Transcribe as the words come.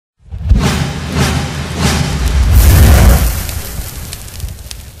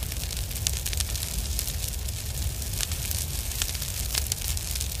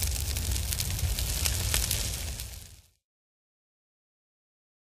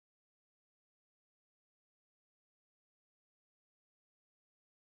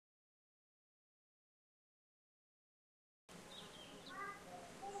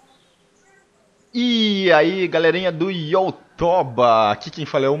E aí, galerinha do Youtuba, aqui quem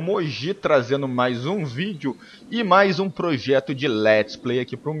fala é o Moji, trazendo mais um vídeo e mais um projeto de Let's Play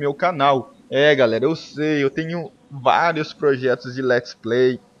aqui pro meu canal. Galera, eu sei, eu tenho vários projetos de Let's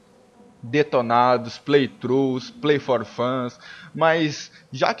Play detonados, playthroughs, play for fans, mas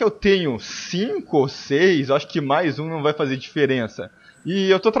já que eu tenho 5 ou 6, acho que mais um não vai fazer diferença.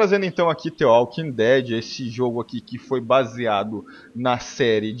 E eu tô trazendo então aqui The Walking Dead, esse jogo aqui que foi baseado na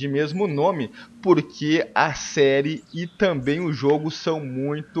série de mesmo nome, porque a série e também o jogo são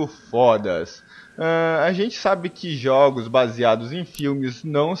muito fodas. A gente sabe que jogos baseados em filmes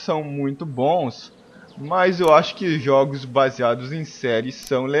não são muito bons, mas eu acho que jogos baseados em séries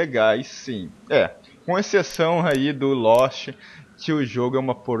são legais, sim. Com exceção aí do Lost, que o jogo é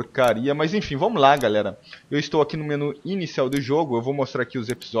uma porcaria. Mas enfim, vamos lá, galera. Eu estou aqui no menu inicial do jogo. Eu vou mostrar aqui os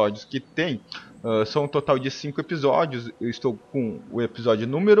episódios que tem. São um total de 5 episódios. Eu estou com o episódio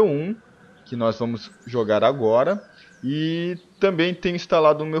número 1, que nós vamos jogar agora. E também tenho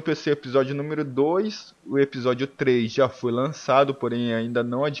instalado no meu PC o episódio número 2. O episódio 3 já foi lançado, porém ainda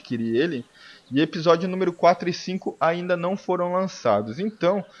não adquiri ele. E episódio número 4 e 5 ainda não foram lançados.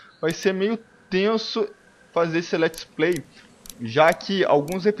 Então vai ser meio tenso fazer esse Let's Play, já que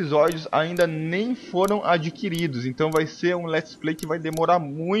alguns episódios ainda nem foram adquiridos. Então vai ser um Let's Play que vai demorar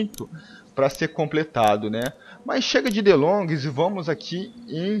muito para ser completado, né? Mas chega de delongas e vamos aqui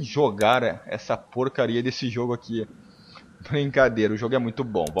em jogar essa porcaria desse jogo aqui. Brincadeira, o jogo é muito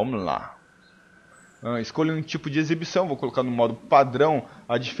bom, vamos lá. Escolha um tipo de exibição, vou colocar no modo padrão.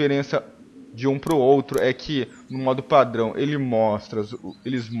 A diferença de um para o outro é que no modo padrão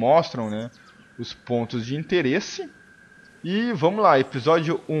eles mostram, né, os pontos de interesse. E vamos lá,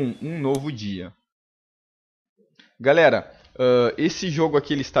 episódio 1, um novo dia. Galera, esse jogo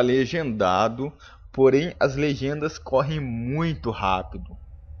aqui ele está legendado, porém as legendas correm muito rápido.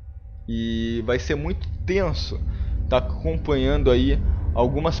 E vai ser muito tenso estar acompanhando aí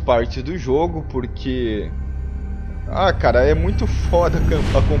algumas partes do jogo, porque cara, é muito foda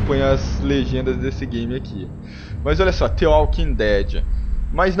acompanhar as legendas desse game aqui. Mas olha só, The Walking Dead.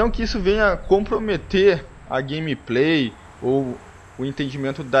 Mas não que isso venha comprometer a gameplay ou o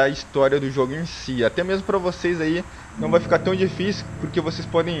entendimento da história do jogo em si. Até mesmo para vocês aí não vai ficar tão difícil, porque vocês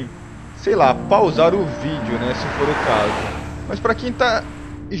podem, sei lá, pausar o vídeo, né, se for o caso. Mas para quem tá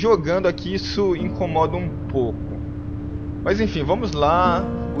jogando aqui isso incomoda um pouco. Mas enfim, vamos lá.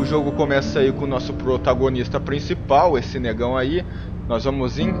 O jogo começa aí com o nosso protagonista principal, esse negão aí. Nós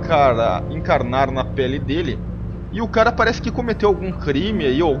vamos encarnar na pele dele. E o cara parece que cometeu algum crime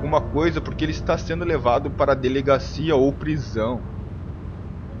aí, ou alguma coisa, porque ele está sendo levado para a delegacia ou prisão.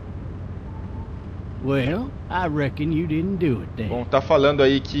 Well, I reckon you didn't do it then. Bom, tá falando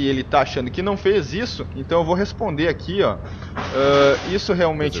aí que ele tá achando que não fez isso, então eu vou responder aqui, ó. Isso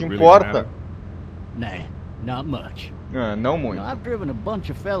realmente importa? Nah, not much. Não muito. I've driven a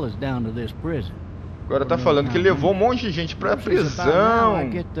bunch of fellas down to this prison. Agora tá falando que ele levou um monte de gente pra prisão.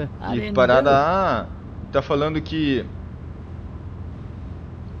 E parará. Tá falando que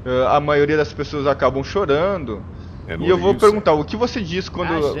a maioria das pessoas acabam chorando. E eu vou perguntar, o que você diz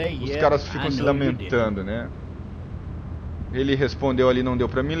quando os caras ficam se lamentando, né? Ele respondeu ali, não deu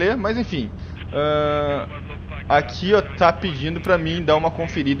pra me ler, mas enfim. Aqui, ó, tá pedindo pra mim dar uma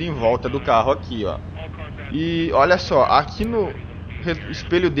conferida em volta do carro aqui, ó. E olha só, aqui no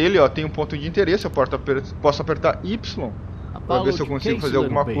espelho dele, ó, tem um ponto de interesse. Eu posso apertar Y para ver se eu consigo fazer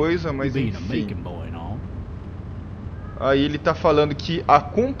alguma coisa, mas enfim. Aí ele tá falando que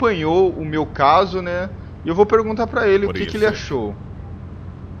acompanhou o meu caso, né? E eu vou perguntar pra ele o que ele achou.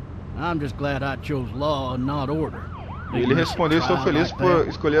 Ele respondeu: estou feliz por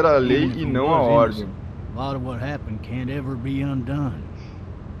escolher a lei e não a ordem.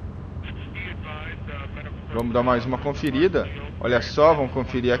 Vamos dar mais uma conferida. Olha só, vamos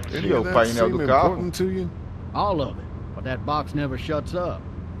conferir aqui, ó, o painel do carro. All of it, but that box never shuts up.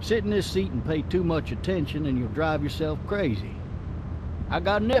 Sit in this seat and pay too much attention and you'll drive yourself crazy. I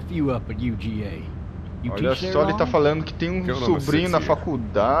got a nephew up at UGA. Olha só, ele tá falando que tem um sobrinho na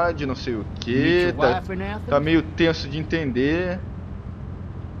faculdade, não sei o que. Tá meio tenso de entender.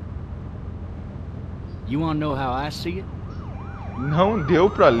 You wanna know how I see it? Não deu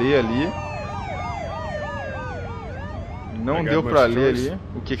pra ler ali. Não deu pra ler ali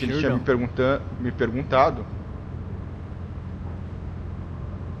o que ele tinha me perguntado.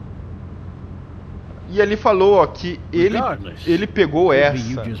 E ele falou, ó, que ele pegou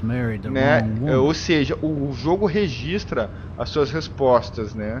essa, né? Ou seja, o jogo registra as suas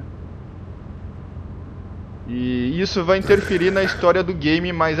respostas, né? E isso vai interferir na história do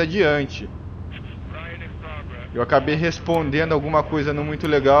game mais adiante. Eu acabei respondendo alguma coisa não muito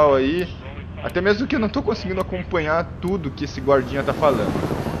legal aí. Até mesmo que eu não tô conseguindo acompanhar tudo que esse guardinha tá falando.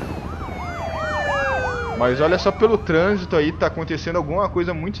 Mas olha só, pelo trânsito aí, tá acontecendo alguma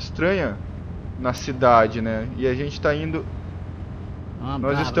coisa muito estranha na cidade, né? E a gente tá indo...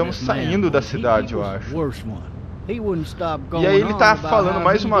 Nós estamos saindo da cidade, eu acho. E aí ele tá falando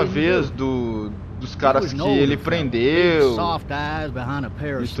mais uma vez dos caras que ele prendeu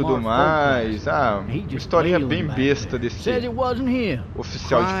e tudo mais. Ah, uma historinha bem besta desse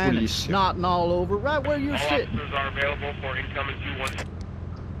oficial de polícia.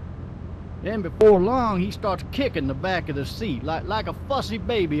 Then before long he starts kicking the back of the seat like a fussy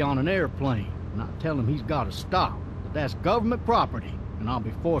baby on an airplane. And I tell him he's got to stop, that that's government property, and I'll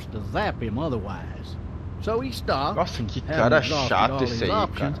be forced to zap him otherwise. So he stops. Nossa, que cara chato esse aí,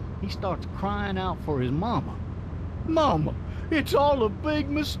 cara. He starts crying out for his mama. Mama, it's all a big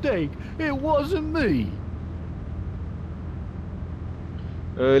mistake. It wasn't me.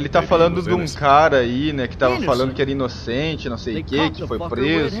 Ele tá falando de um cara aí, né, que tava falando que era inocente, não sei o que foi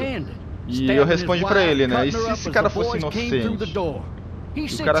preso. E eu respondi pra ele, né, e se esse cara fosse inocente? E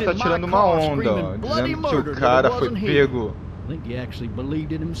o cara tá tirando uma onda, ó, dizendo que o cara foi pego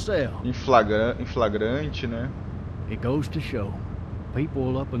em flagrante, né?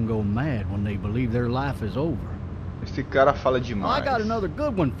 Esse cara fala demais.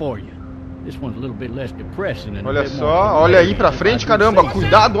 Olha só, olha aí pra frente, caramba,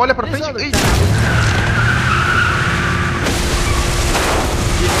 cuidado, olha pra frente. Eita.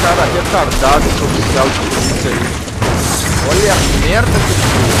 Que cara retardado esse oficial de polícia aí. Olha a merda que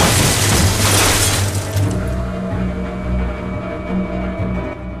ele...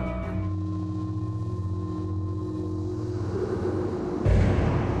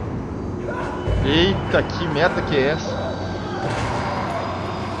 Eita, que merda que é essa?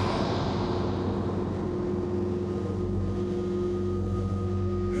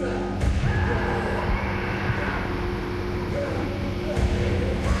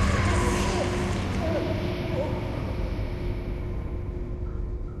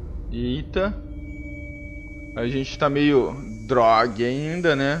 Eita. A gente tá meio drogue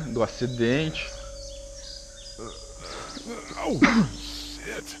ainda, né? Do acidente.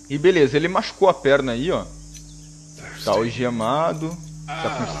 E beleza, ele machucou a perna aí, ó. Tá algemado. Tá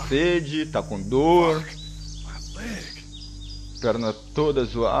com sede, tá com dor. Perna toda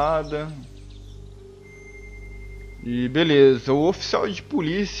zoada. E beleza, o oficial de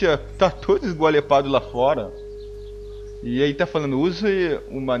polícia tá todo esgualepado lá fora. E aí tá falando, use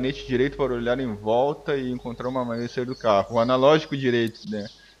o manete direito para olhar em volta e encontrar uma maneira de sair do carro. O analógico direito, né?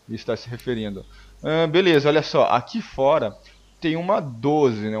 Ele está se referindo. Beleza, olha só, aqui fora tem uma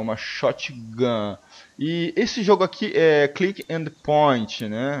 12, né? Uma shotgun. E esse jogo aqui é click and point,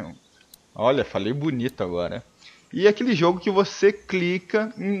 né? Olha, falei bonito agora. E é aquele jogo que você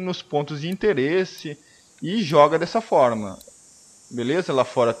clica nos pontos de interesse e joga dessa forma. Beleza? Lá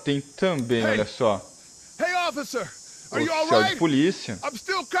fora tem também, olha só. Hey, officer! Oficial de polícia.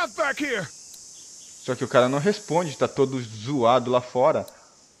 Só que o cara não responde, tá todo zoado lá fora.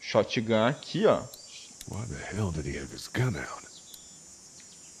 Shotgun aqui, ó.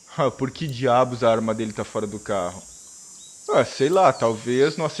 Por que diabos a arma dele tá fora do carro? Sei lá,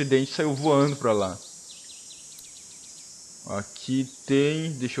 talvez no acidente saiu voando pra lá. Aqui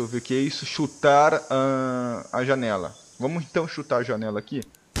tem, deixa eu ver o que é isso, chutar a janela. Vamos então chutar a janela aqui.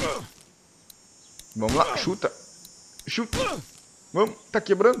 Vamos lá, chuta. Chuta. Vamos, tá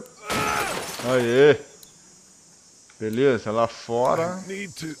quebrando. Aê. Beleza, lá fora.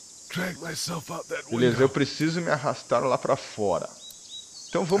 Beleza, eu preciso me arrastar lá pra fora.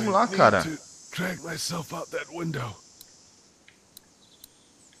 Então vamos lá, cara.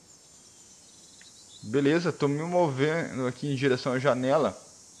 Beleza, tô me movendo aqui em direção à janela.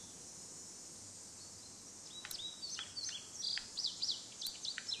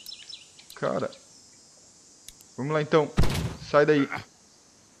 Cara. Vamos lá então. Sai daí.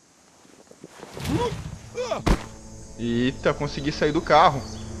 Eita, consegui sair do carro.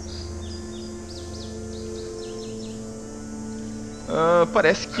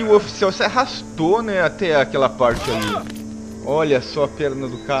 Parece que o oficial se arrastou, né, até aquela parte ali. Olha só a perna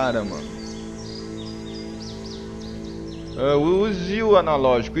do cara, mano. Use o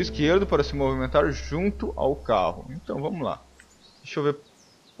analógico esquerdo para se movimentar junto ao carro. Então vamos lá. Deixa eu ver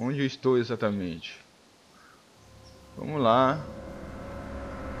onde eu estou exatamente. Vamos lá.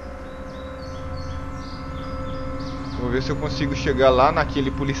 Vou ver se eu consigo chegar lá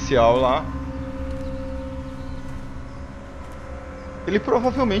naquele policial lá. Ele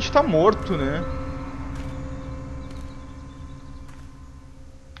provavelmente está morto, né?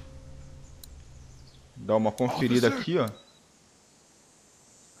 Dá uma conferida aqui, ó.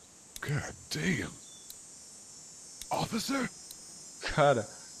 God damn. Officer? Cara,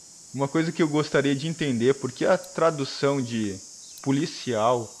 uma coisa que eu gostaria de entender, porque a tradução de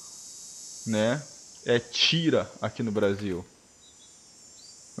policial, né, é tira aqui no Brasil.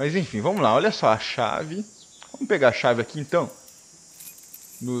 Mas enfim, vamos lá, olha só a chave. Vamos pegar a chave aqui então.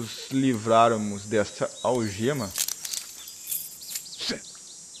 Nos livrarmos dessa algema.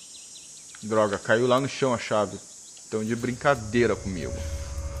 Droga, caiu lá no chão a chave. Estão de brincadeira comigo.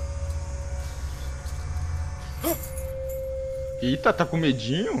 Eita, tá com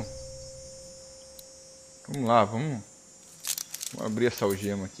medinho? Vamos lá, vamos abrir essa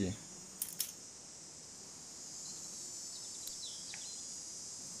algema aqui.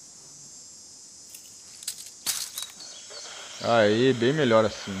 Aí, bem melhor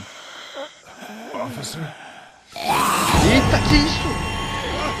assim. Officer? Eita, que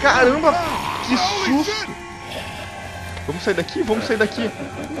isso? Caramba, que susto! Vamos sair daqui, vamos sair daqui.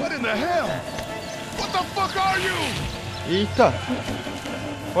 What in the hell? What the fuck are you? Eita!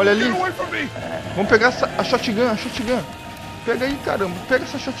 Olha ali. Get away from me! Vamos pegar a shotgun, a shotgun. Pega aí, caramba. Pega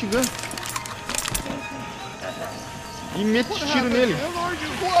essa shotgun. E mete tiro nele.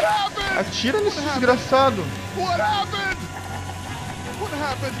 What happened? Atira nesse desgraçado. What happened? What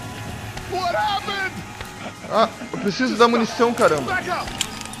happened? What happened? Ah, eu preciso da munição, caramba. Back up!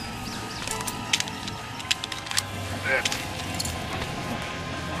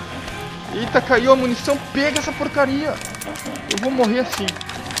 Eita, caiu a munição. Pega essa porcaria. Eu vou morrer assim.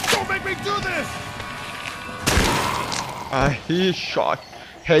 Don't make me do this! Aí, shot.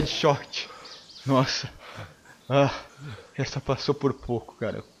 Headshot. Nossa. Ah, essa passou por pouco,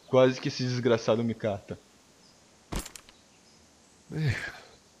 cara. Quase que esse desgraçado me cata.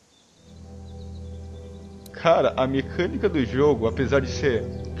 Cara, a mecânica do jogo, apesar de ser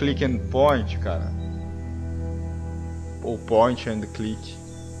click and point, cara, ou point and click,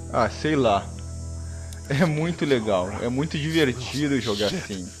 ah, sei lá, é muito legal, é muito divertido jogar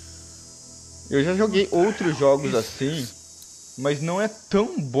assim. Eu já joguei outros jogos assim, mas não é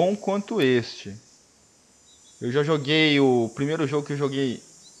tão bom quanto este. Eu já joguei, o primeiro jogo que eu joguei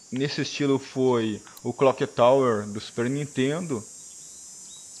nesse estilo foi o Clock Tower do Super Nintendo.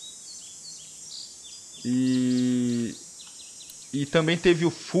 E também teve o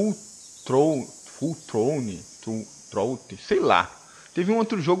Full Throne, sei lá. Teve um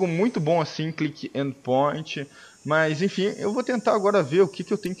outro jogo muito bom assim, Click and Point. Mas enfim, eu vou tentar agora ver o que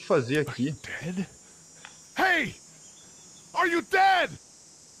eu tenho que fazer aqui. Dead? Hey! Are you dead?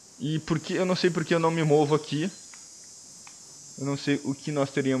 E porque eu não sei porque eu não me movo aqui. Eu não sei o que nós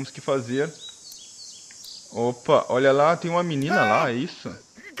teríamos que fazer. Opa, olha lá, tem uma menina lá, é isso?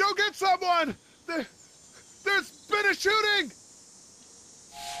 Go get someone! There's been a shooting!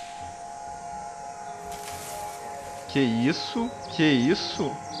 Que isso? Que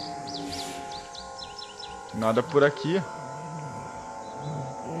isso? Nada por aqui.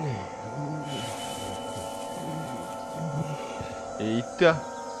 Eita.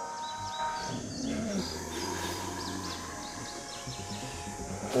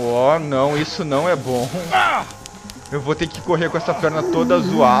 Oh, não, isso não é bom. Eu vou ter que correr com essa perna toda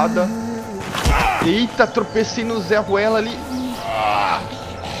zoada. Eita, tropecei no Zé Ruela ali.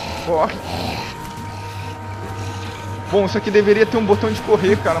 Corre. Bom, isso aqui deveria ter um botão de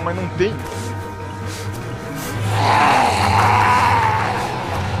correr, cara, mas não tem.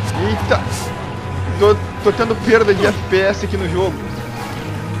 Eita. Tô tendo perda de FPS aqui no jogo.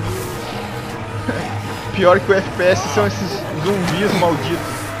 Pior que o FPS são esses zumbis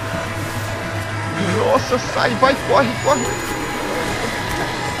malditos. Nossa, sai, vai, corre, corre.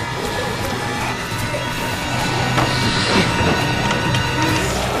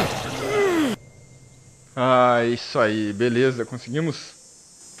 Ah, isso aí, beleza, conseguimos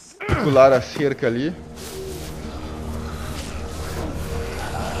pular a cerca ali.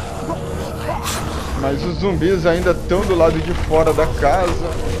 Mas os zumbis ainda estão do lado de fora da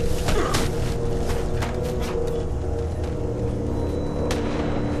casa.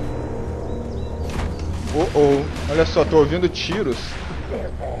 Olha só, tô ouvindo tiros.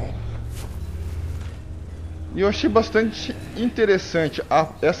 E eu achei bastante interessante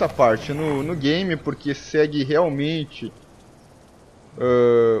essa parte no game, porque segue realmente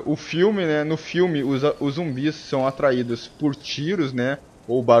o filme, né? No filme, os zumbis são atraídos por tiros, né?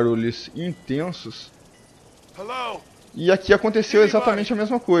 Ou barulhos intensos. Hello? E aqui aconteceu exatamente a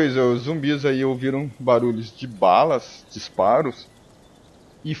mesma coisa. Os zumbis aí ouviram barulhos de balas, disparos,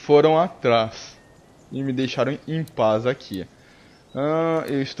 e foram atrás. E me deixaram em paz aqui.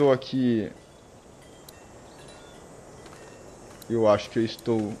 Eu estou aqui... Eu acho que eu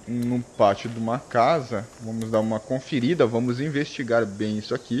estou no pátio de uma casa. Vamos dar uma conferida, vamos investigar bem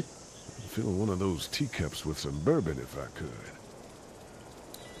isso aqui. fill one of those teacups with some bourbon if I could.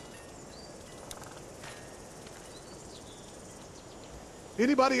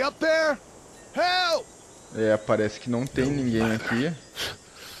 Anybody up there? Help! É, parece que não tem ninguém aqui.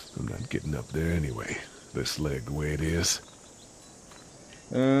 I'm not getting up there anyway. This leg the way it is.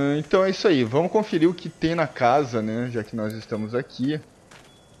 Então é isso aí. Vamos conferir o que tem na casa, né? Já que nós estamos aqui.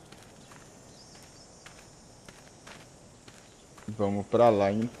 Vamos pra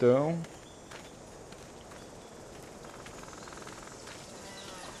lá então.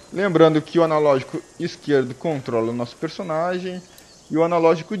 Lembrando que o analógico esquerdo controla o nosso personagem e o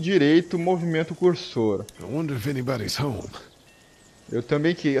analógico direito movimenta o cursor. I wonder if anybody's home. Eu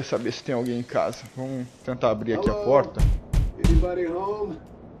também queria saber se tem alguém em casa. Vamos tentar abrir aqui a porta. Anybody home?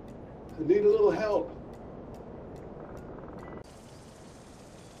 I need a little help.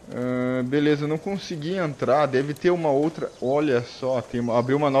 Beleza, eu não consegui entrar. Deve ter uma outra. Olha só,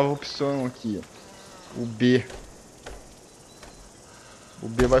 abriu uma nova opção aqui. O B. O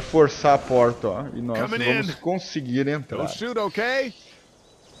B vai forçar a porta, ó. E nós vamos conseguir entrar. Don't shoot, okay?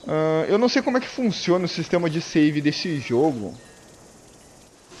 Eu não sei como é que funciona o sistema de save desse jogo.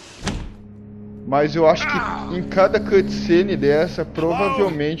 Mas eu acho que em cada cutscene dessa,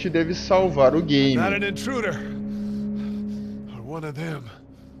 provavelmente deve salvar o game. Not an intruder. Or one of them.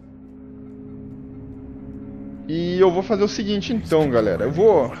 E eu vou fazer o seguinte então, galera. Eu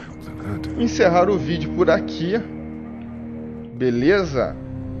vou encerrar o vídeo por aqui. Beleza?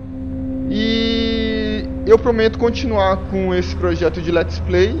 E eu prometo continuar com esse projeto de Let's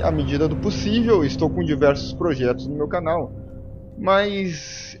Play à medida do possível. Estou com diversos projetos no meu canal.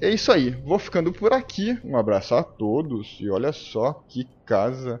 Mas é isso aí. Vou ficando por aqui. Um abraço a todos. E olha só que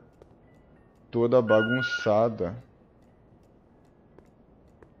casa toda bagunçada.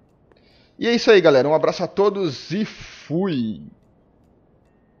 E é isso aí, galera. Um abraço a todos e fui!